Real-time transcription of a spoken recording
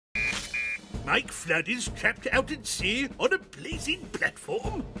Mike Flood is trapped out at sea on a blazing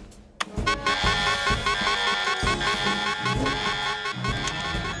platform.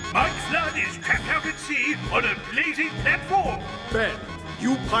 Mike Flood is trapped out at sea on a blazing platform. Ben,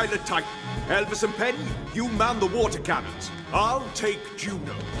 you pilot Titan. Elvis and Penny, you man the water cannons. I'll take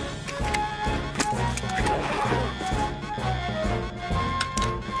Juno.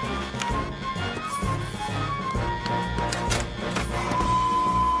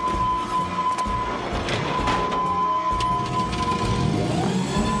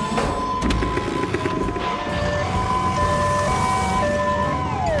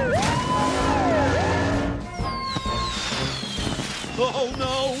 Oh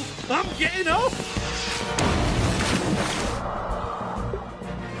no, I'm getting off.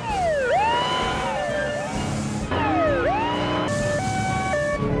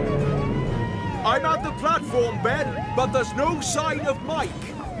 I'm at the platform, Ben, but there's no sign of Mike.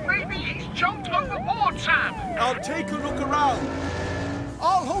 Maybe he's jumped overboard, Sam. I'll take a look around.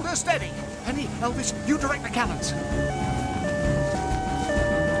 I'll hold her steady. Penny, Elvis, you direct the cannons.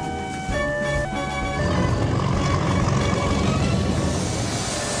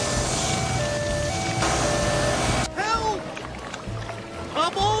 Help!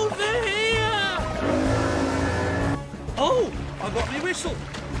 I'm over here! Oh, I got my whistle.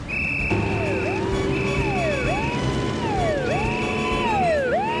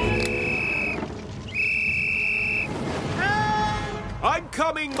 I'm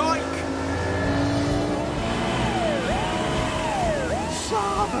coming, Mike!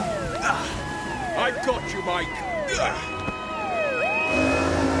 Sam! I've got you, Mike.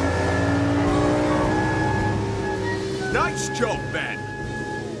 Nice job, Ben.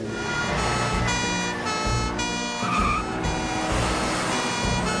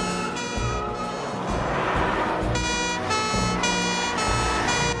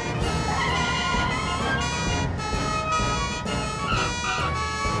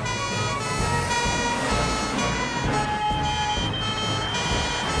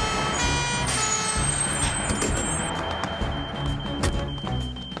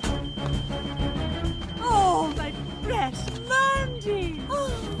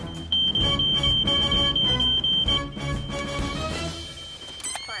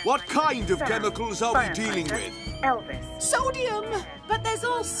 What kind of chemicals are we dealing with? Elvis. Sodium! But there's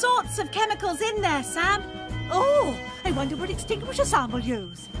all sorts of chemicals in there, Sam. Oh, I wonder what extinguisher Sam will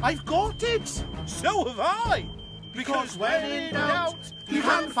use. I've got it! So have I! Because when in doubt, you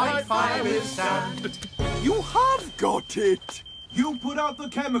can fight fire with sand. You have got it! You put out the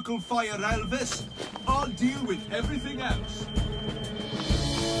chemical fire, Elvis. I'll deal with everything else.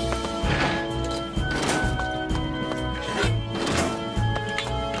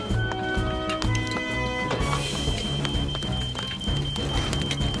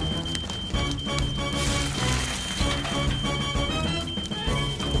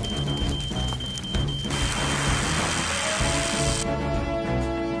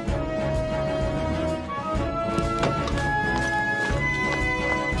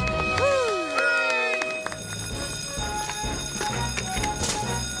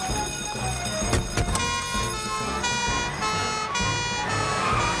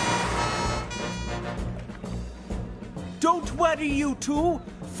 Don't worry, you two.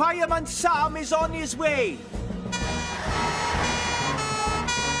 Fireman Sam is on his way.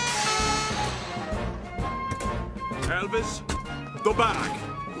 Elvis, the bag.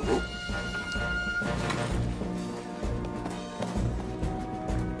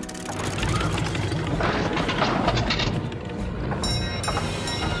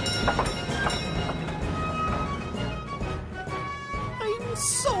 I'm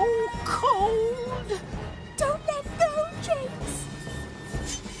so cold. Don't let go, James.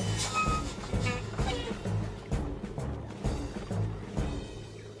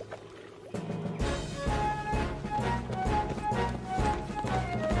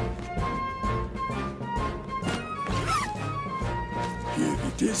 Here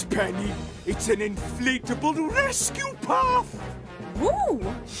it is, Penny. It's an inflatable rescue path. Woo!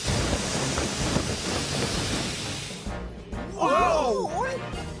 Whoa!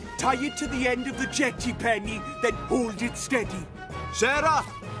 Tie it to the end of the jetty, Penny, then hold it steady. Sarah,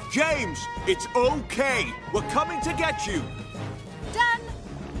 James, it's okay. We're coming to get you. Done.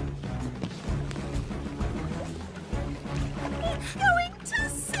 It's going to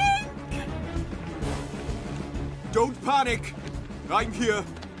sink. Don't panic. I'm here.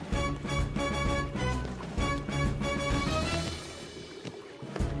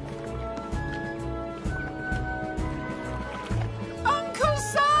 Uncle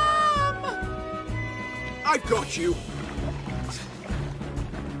Sam! I've got you.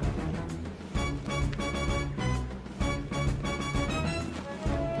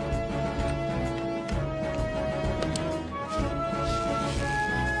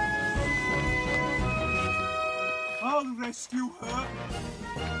 rescue her.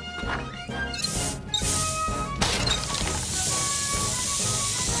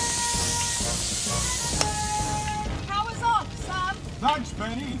 Power's off, Sam. Thanks,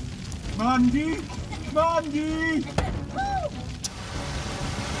 Penny. Mandy! Mandy!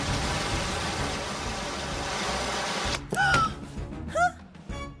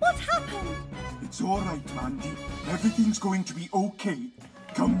 What happened? It's all right, Mandy. Everything's going to be okay.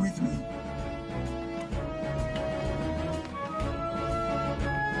 Come with me.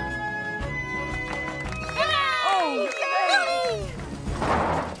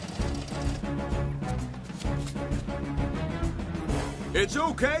 It's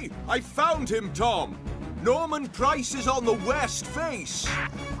okay. I found him, Tom. Norman Price is on the west face.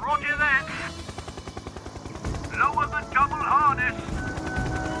 Roger that. Lower the double harness.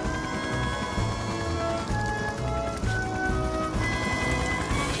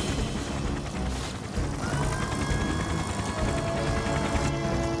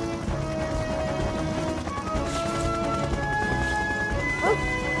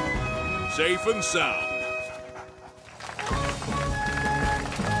 Safe and sound.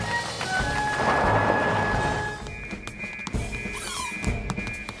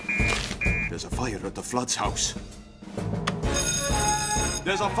 There's a fire at the Flood's house.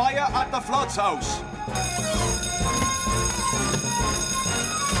 There's a fire at the Flood's house.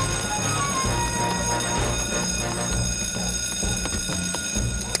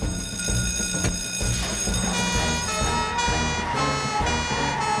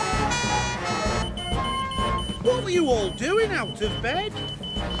 What were you all doing out of bed?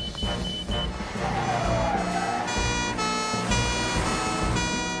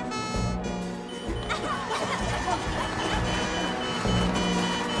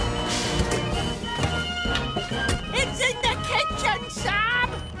 It's in the kitchen, Sam.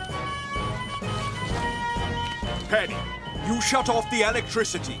 Penny, you shut off the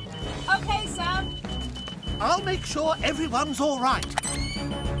electricity. Okay, Sam. I'll make sure everyone's all right.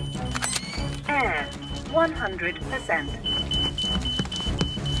 Air, 100%.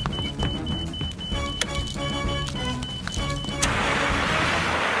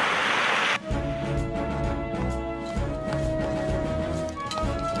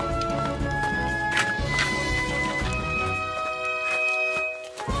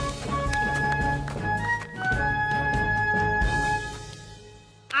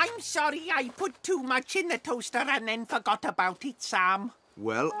 I'm sorry I put too much in the toaster and then forgot about it, Sam.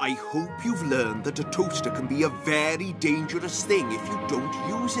 Well, I hope you've learned that a toaster can be a very dangerous thing if you don't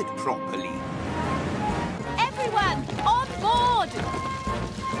use it properly. Everyone, on board.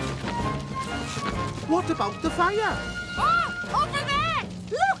 What about the fire? Oh, over there.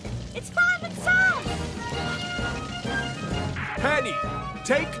 Look, it's Fireman Sam. Penny,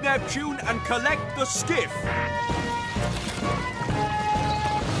 take Neptune and collect the skiff.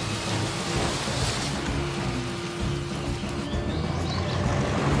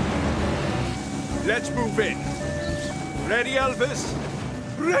 Let's move in. Ready, Elvis?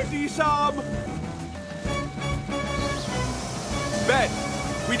 Ready, Sam? Ben,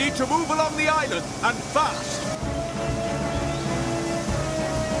 we need to move along the island, and fast.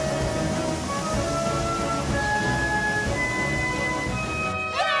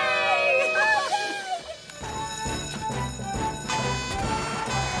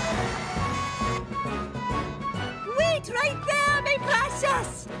 Wait right there, my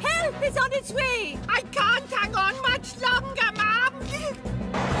precious. Help is on its way. I can't hang on much longer, Mum.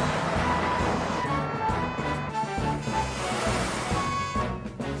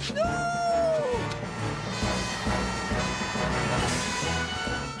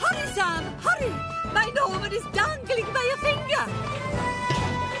 Hurry, Sam, hurry. My Norman is dangling by a finger.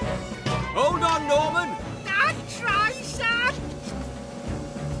 Hold on, Norman. I'll try, Sam.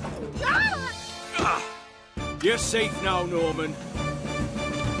 Ah, you're safe now, Norman.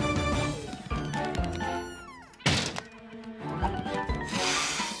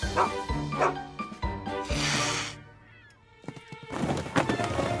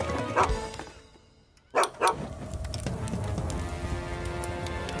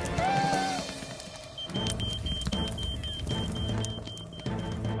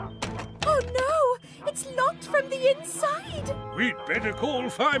 Oh no, it's locked from the inside. We'd better call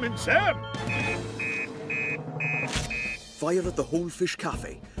Fireman Sam. Fire at the Whole Fish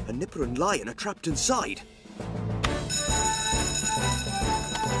Cafe. A Nipper and Lion are trapped inside.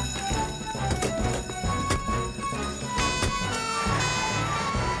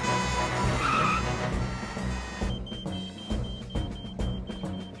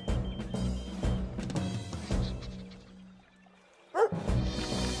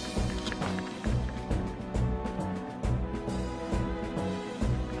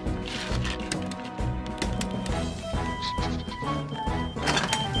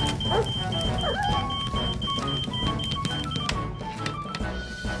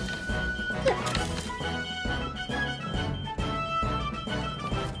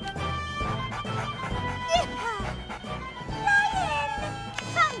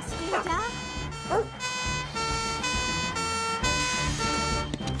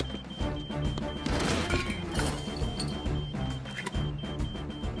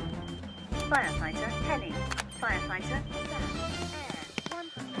 Firefighter Penny. Firefighter Sam. Air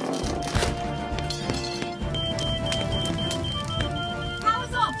 100.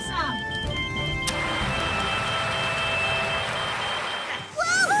 Power's off, Sam.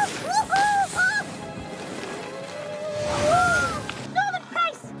 Norman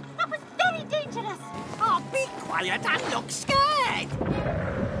Price! That was very dangerous! Oh, be quiet and look scared.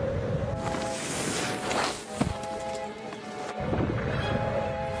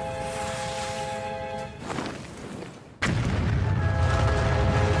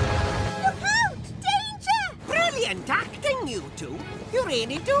 Look out! Danger! Brilliant acting, you two. You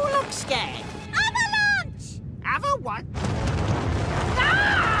really do look scared. Avalanche! Have a what?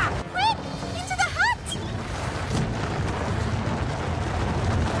 Ah! Quick! Into the hut!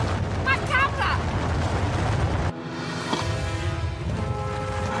 My camera!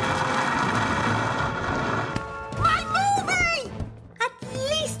 My movie! At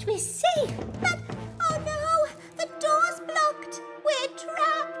least we're safe. But, oh no! The door's blocked. We're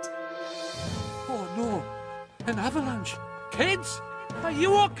trapped. Oh no, an avalanche. Kids, are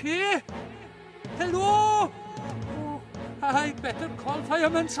you okay? Hello? Oh, I better call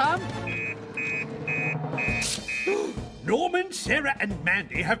Fireman Sam. Norman, Sarah and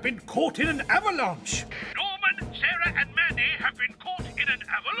Mandy have been caught in an avalanche. Norman, Sarah and Mandy have been caught in an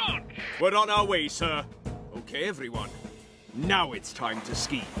avalanche. We're on our way, sir. Okay, everyone. Now it's time to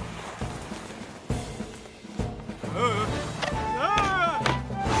ski.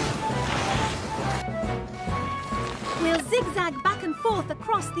 We'll zigzag back and forth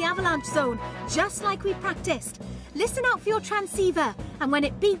across the avalanche zone, just like we practiced. Listen out for your transceiver, and when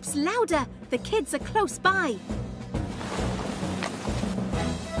it beeps louder, the kids are close by.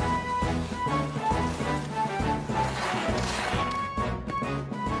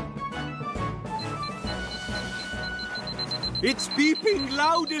 It's beeping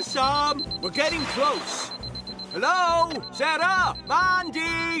louder, Sam. We're getting close. Hello? Sarah? Mandy?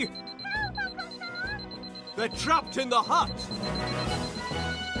 Help, Uncle Sam! They're trapped in the hut.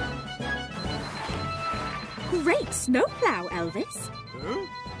 Great snowplow, Elvis. Huh?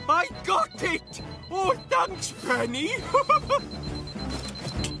 I got it! Oh, thanks, Penny.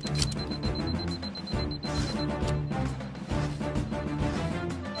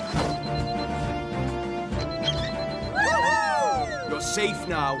 You're safe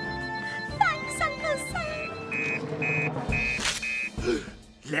now. Thanks, Uncle Sam.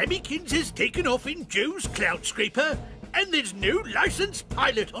 Lemmykins has taken off in Joe's cloud scraper, and there's no licensed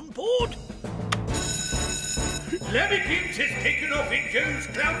pilot on board. Lemmykins has taken off in Joe's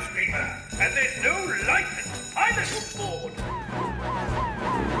cloud scraper, and there's no licensed pilot on board.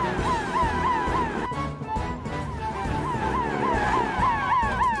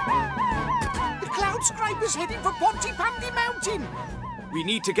 The cloud scraper's heading for Pontypandy Mountain. We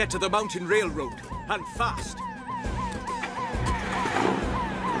need to get to the mountain railroad, and fast.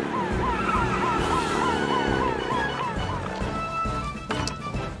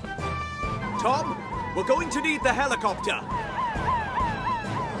 Tom, we're going to need the helicopter.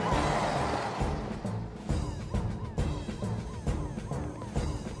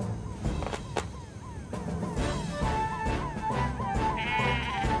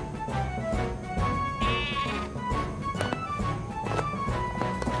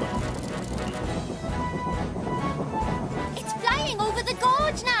 It's flying over the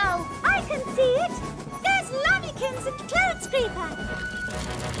gorge now. I can see it. There's Lemmykins and Cloud Scraper.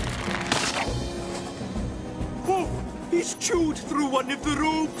 Oh, he's chewed through one of the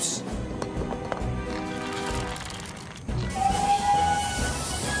ropes.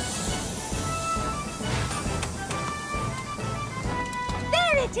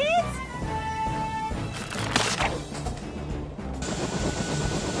 There it is.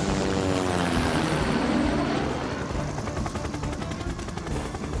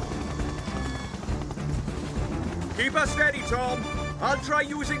 Keep us steady, Tom. I'll try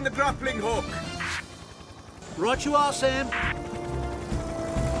using the grappling hook. Right you are, Sam.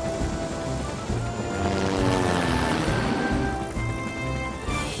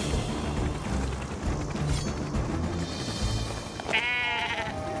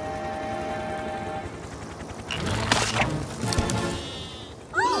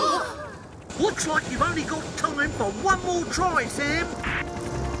 Looks like you've only got time for one more try, Sam.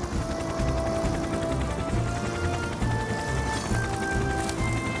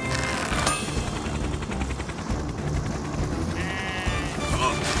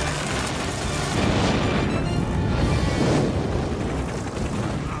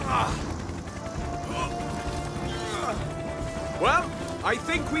 Well, I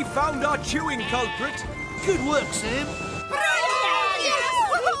think we found our chewing culprit. Good work, Sam. Yes!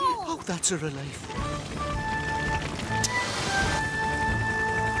 Oh, that's a relief.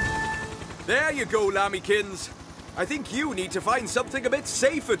 There you go, Lambykins. I think you need to find something a bit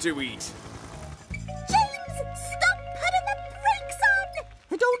safer to eat. James, stop putting the brakes on!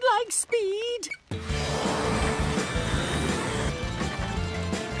 I don't like speed.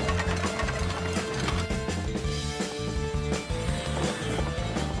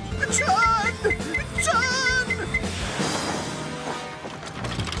 Turn! Turn!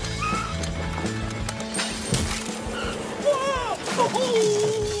 Whoa!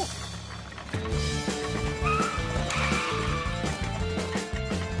 Oh!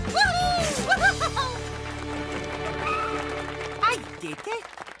 I did it.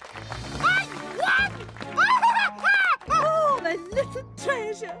 I won! Oh, my little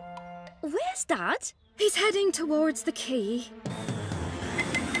treasure. Where's Dad? He's heading towards the quay.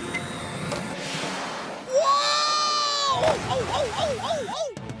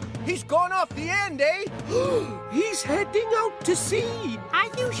 He's gone off the end, eh? He's heading out to sea. I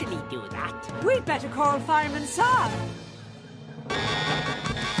usually do that. We'd better call Fireman Sam.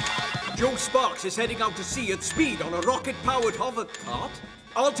 Joe Sparks is heading out to sea at speed on a rocket-powered hover cart.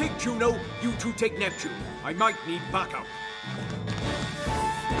 I'll take Juno, you two take Neptune. I might need backup.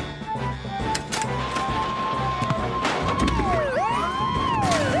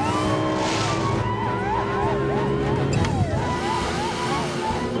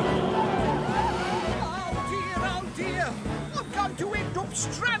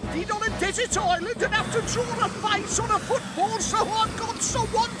 Stranded on a desert island and have to draw a face on a football, so I've got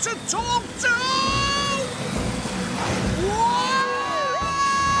someone to talk to!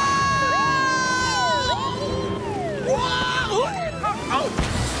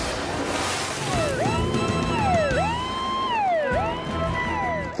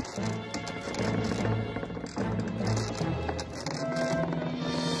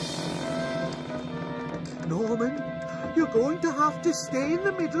 Norman, you're going to have to stay in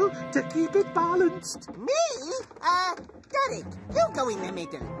the middle to keep it balanced. Me? Derek, you go in the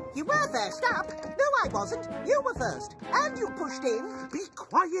middle. You were first up. No, I wasn't. You were first. And you pushed in. Be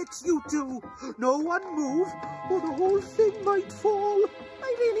quiet, you two. No one move, or the whole thing might fall.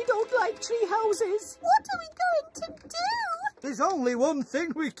 I really don't like tree houses. What are we going to do? There's only one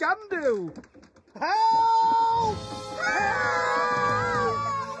thing we can do. Help! Help!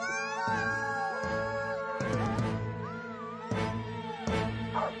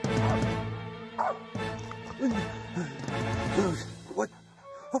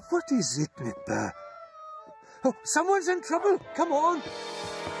 What is it, Nipper? Oh, someone's in trouble. Come on.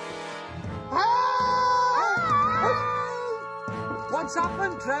 What's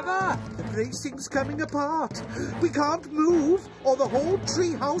happened, Trevor? The bracing's coming apart. We can't move, or the whole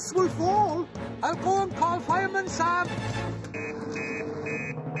tree house will fall. I'll go and call Fireman Sam.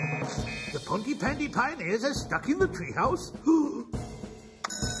 The Pontypandy Pioneers are stuck in the treehouse.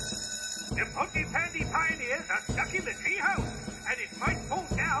 The Pontypandy Pioneers are stuck in the treehouse, and it might fall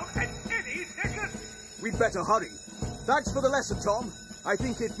down at any second. We'd better hurry. Thanks for the lesson, Tom. I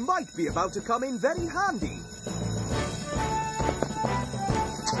think it might be about to come in very handy.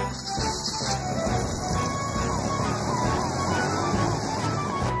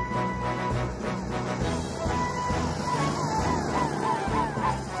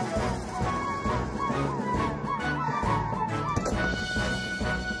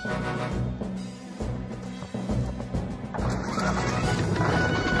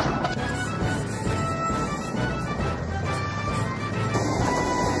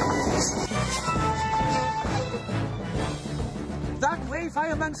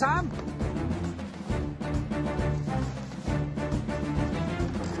 Fireman Sam.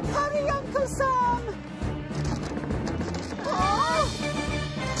 Hurry, Uncle Sam! Oh!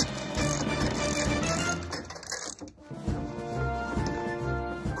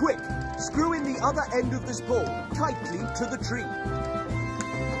 Quick, screw in the other end of this pole, tightly to the tree.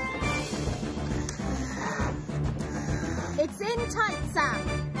 It's in tight, Sam.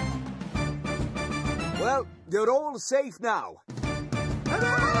 Well, you're all safe now.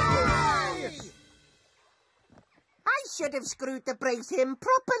 Hooray! I should have screwed the brace in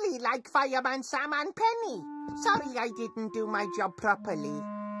properly like Fireman Sam and Penny. Sorry I didn't do my job properly.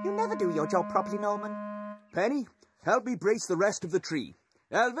 You never do your job properly, Norman. Penny, help me brace the rest of the tree.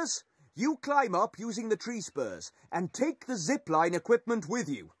 Elvis, you climb up using the tree spurs and take the zipline equipment with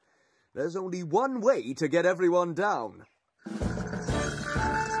you. There's only one way to get everyone down.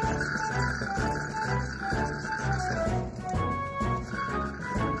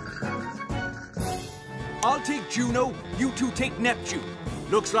 I'll take Juno, you two take Neptune.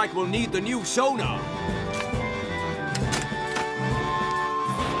 Looks like we'll need the new sonar.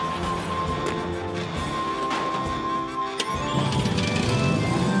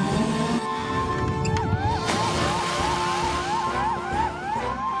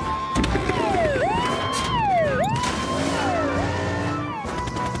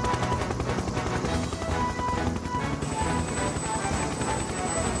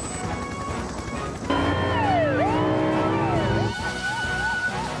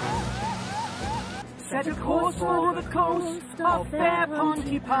 for the coast of fair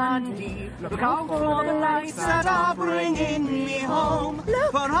Pontypandy. Look out for the lights that are bringing me home.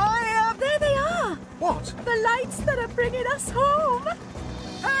 Look! For I have... There they are! What? The lights that are bringing us home!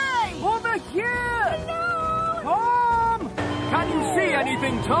 Hey! Over here! Hello! Tom! Can you see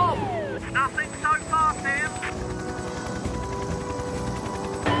anything, Tom? Nothing so far, Sam.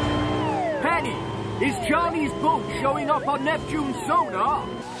 Penny, is Charlie's boat showing up on Neptune's sonar?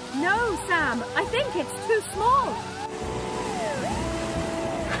 No, Sam. I think it's too small.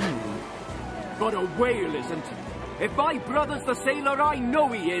 But a whale isn't. If my brother's the sailor I know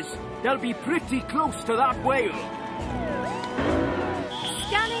he is, they'll be pretty close to that whale.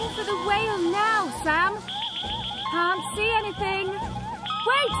 Scanning for the whale now, Sam. Can't see anything.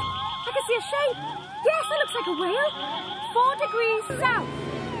 Wait! I can see a shape. Yes, it looks like a whale. 4 degrees south.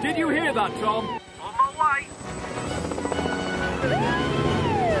 Did you hear that, Tom? On my way.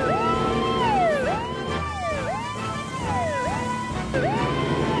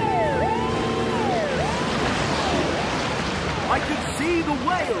 I can see the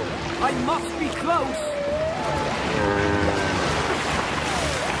whale. I must be close.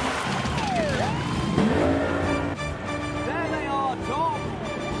 There they are, Tom.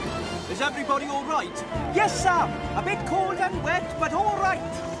 Is everybody all right? Yes, Sam. A bit cold and wet, but all right.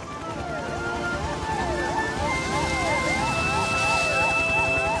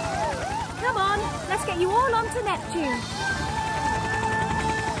 Come on, let's get you all onto Neptune.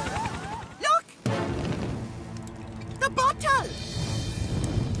 Look! The bottle!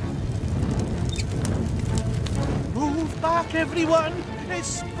 Move back, everyone!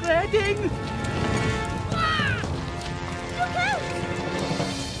 It's spreading! Ah! Look out!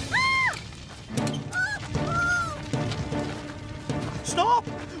 Ah! Stop!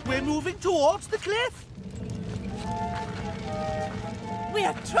 We're moving towards the cliff!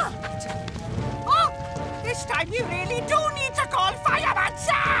 We're trapped! Oh! This time you really do need to call Fireman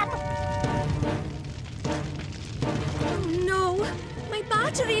Sam! Oh no, my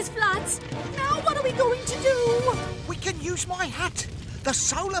battery's flat. Now what are we going to do? We can use my hat. The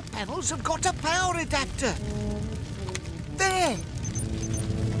solar panels have got a power adapter. There!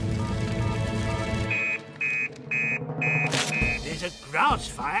 There's a grass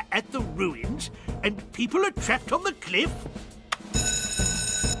fire at the ruins, and people are trapped on the cliff.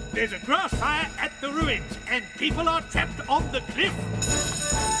 There's a grass fire at the ruins, and people are trapped on the cliff.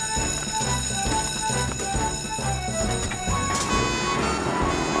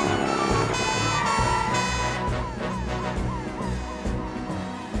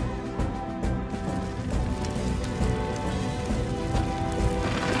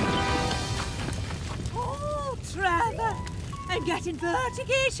 Oh, Trevor, I'm getting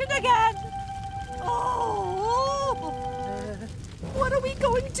vertigation again. Oh, what are we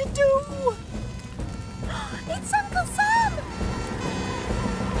going to do? It's Uncle Sam!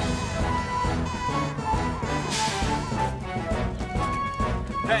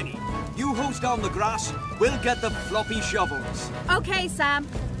 Penny, you hose down the grass. We'll get the floppy shovels. Okay, Sam.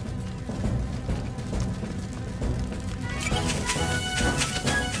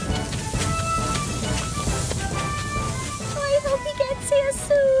 I hope he gets here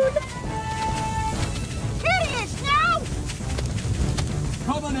soon. Here he is now!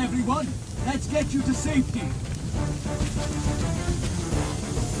 Come on, everyone. Let's get you to safety.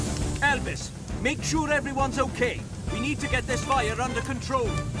 Elvis, make sure everyone's okay. We need to get this fire under control.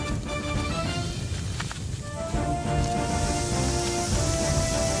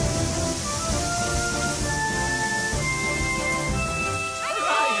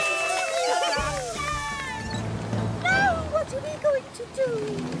 Now, what are we going to do?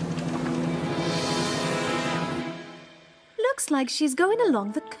 Looks like she's going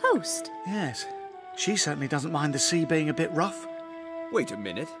along the coast. Yes, she certainly doesn't mind the sea being a bit rough. Wait a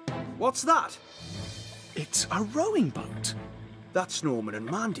minute. What's that? It's a rowing boat. That's Norman and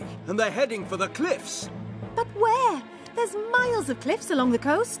Mandy, and they're heading for the cliffs. But where? There's miles of cliffs along the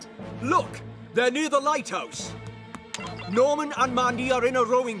coast. Look, they're near the lighthouse. Norman and Mandy are in a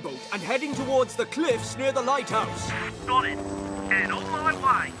rowing boat and heading towards the cliffs near the lighthouse. Got it. And on my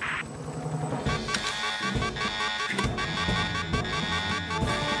way.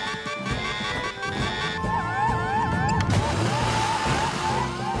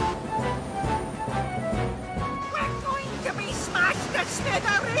 We're going to be smashed to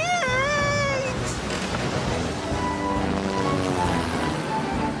smithereens!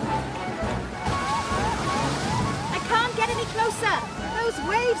 I can't get any closer. Those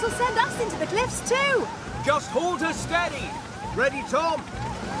waves will send us into the cliffs too. Just hold her steady. Ready, Tom?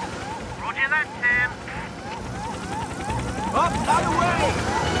 Roger that, Sam. Up and away!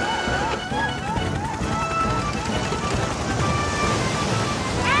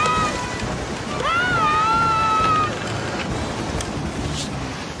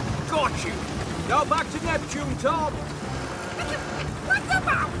 fortune, Tom. What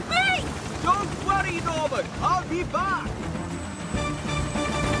about me? Don't worry, Norman. I'll be back.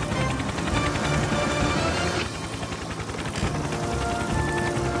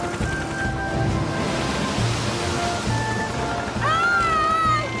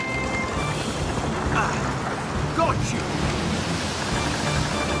 Got you!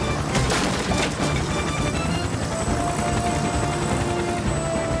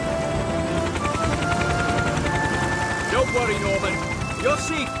 Don't worry, Norman. You're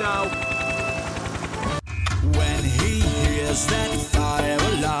safe now. When he hears that